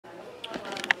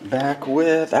Back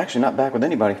with, actually not back with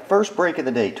anybody. First break of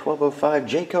the day, 12:05.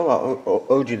 Jayko, I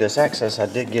owed you this access. I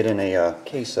did get in a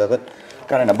case of it.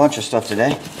 Got in a bunch of stuff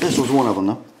today. This was one of them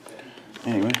though.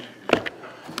 Anyway,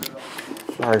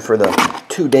 sorry for the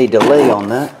 2-day delay on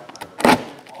that.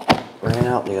 Ran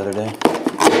out the other day.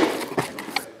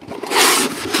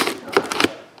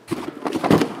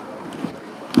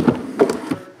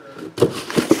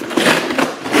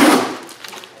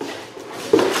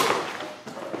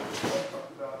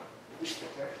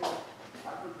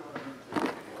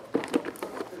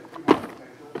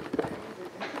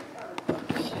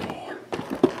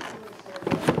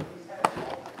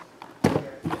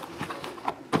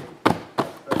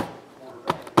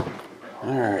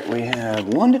 Alright, we have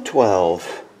 1 to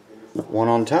 12. 1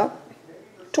 on top,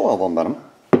 12 on bottom.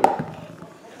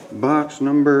 Box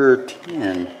number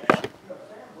 10.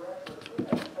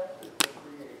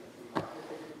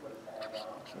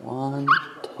 1,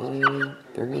 2,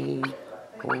 3,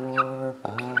 4,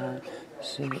 5,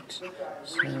 6,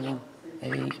 7,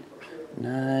 8,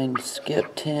 9,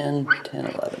 skip 10, 10,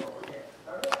 11.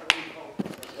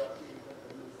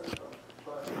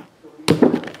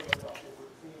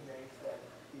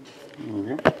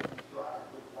 Okay.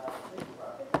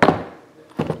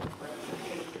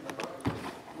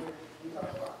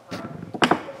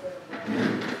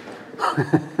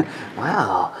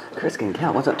 Wow, Chris can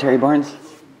count. What's up, Terry Barnes?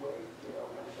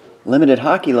 Limited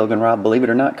hockey, Logan Rob, believe it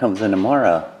or not, comes in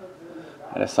tomorrow.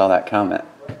 I just saw that comment.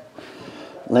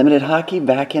 Limited hockey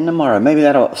back in tomorrow. Maybe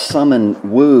that'll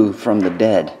summon Woo from the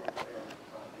dead.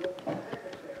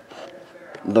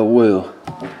 The Woo.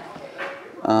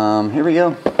 Here we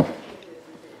go.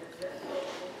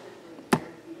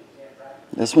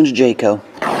 This one's Jayko.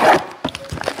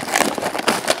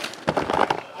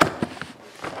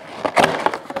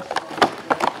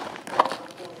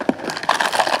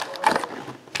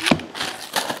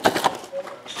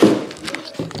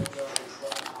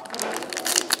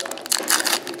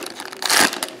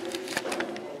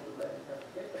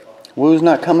 Woo's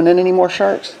not coming in any more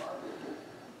sharks.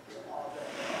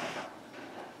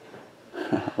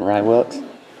 Rye Wilkes,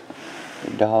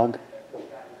 your dog.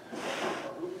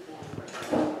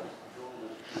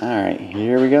 Alright,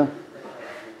 here we go.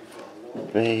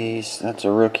 Base, that's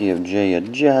a rookie of Jay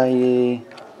Ajayi.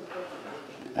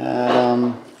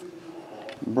 Adam,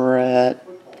 Brett,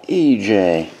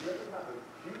 EJ.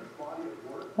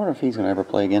 Wonder if he's going to ever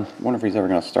play again. Wonder if he's ever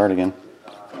going to start again.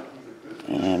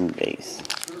 And base.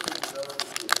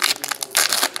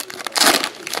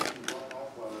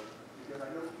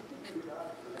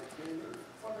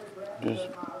 Is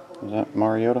that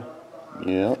Mariota?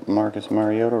 Yep, Marcus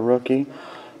Mariota, rookie.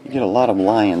 You get a lot of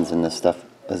Lions in this stuff.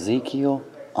 Ezekiel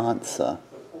Ansah.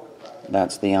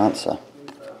 That's the Ansah.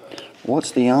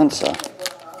 What's the Ansah?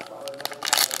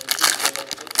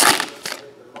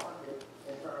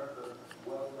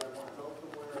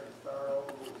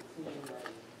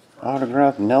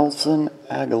 Autograph Nelson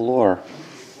Aguilar.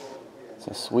 It's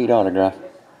a sweet autograph.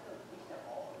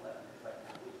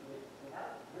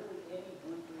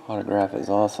 Autograph is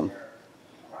awesome.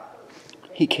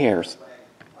 He cares.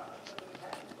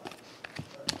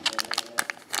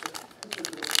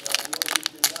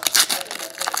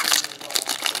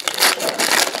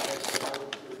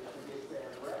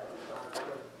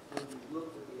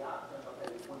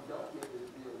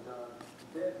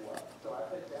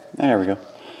 There we go.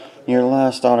 Your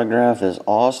last autograph is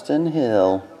Austin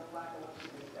Hill.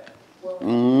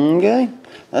 Okay.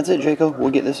 That's it, Jayko. We'll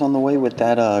get this on the way with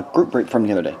that group break from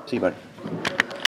the other day. See you, buddy.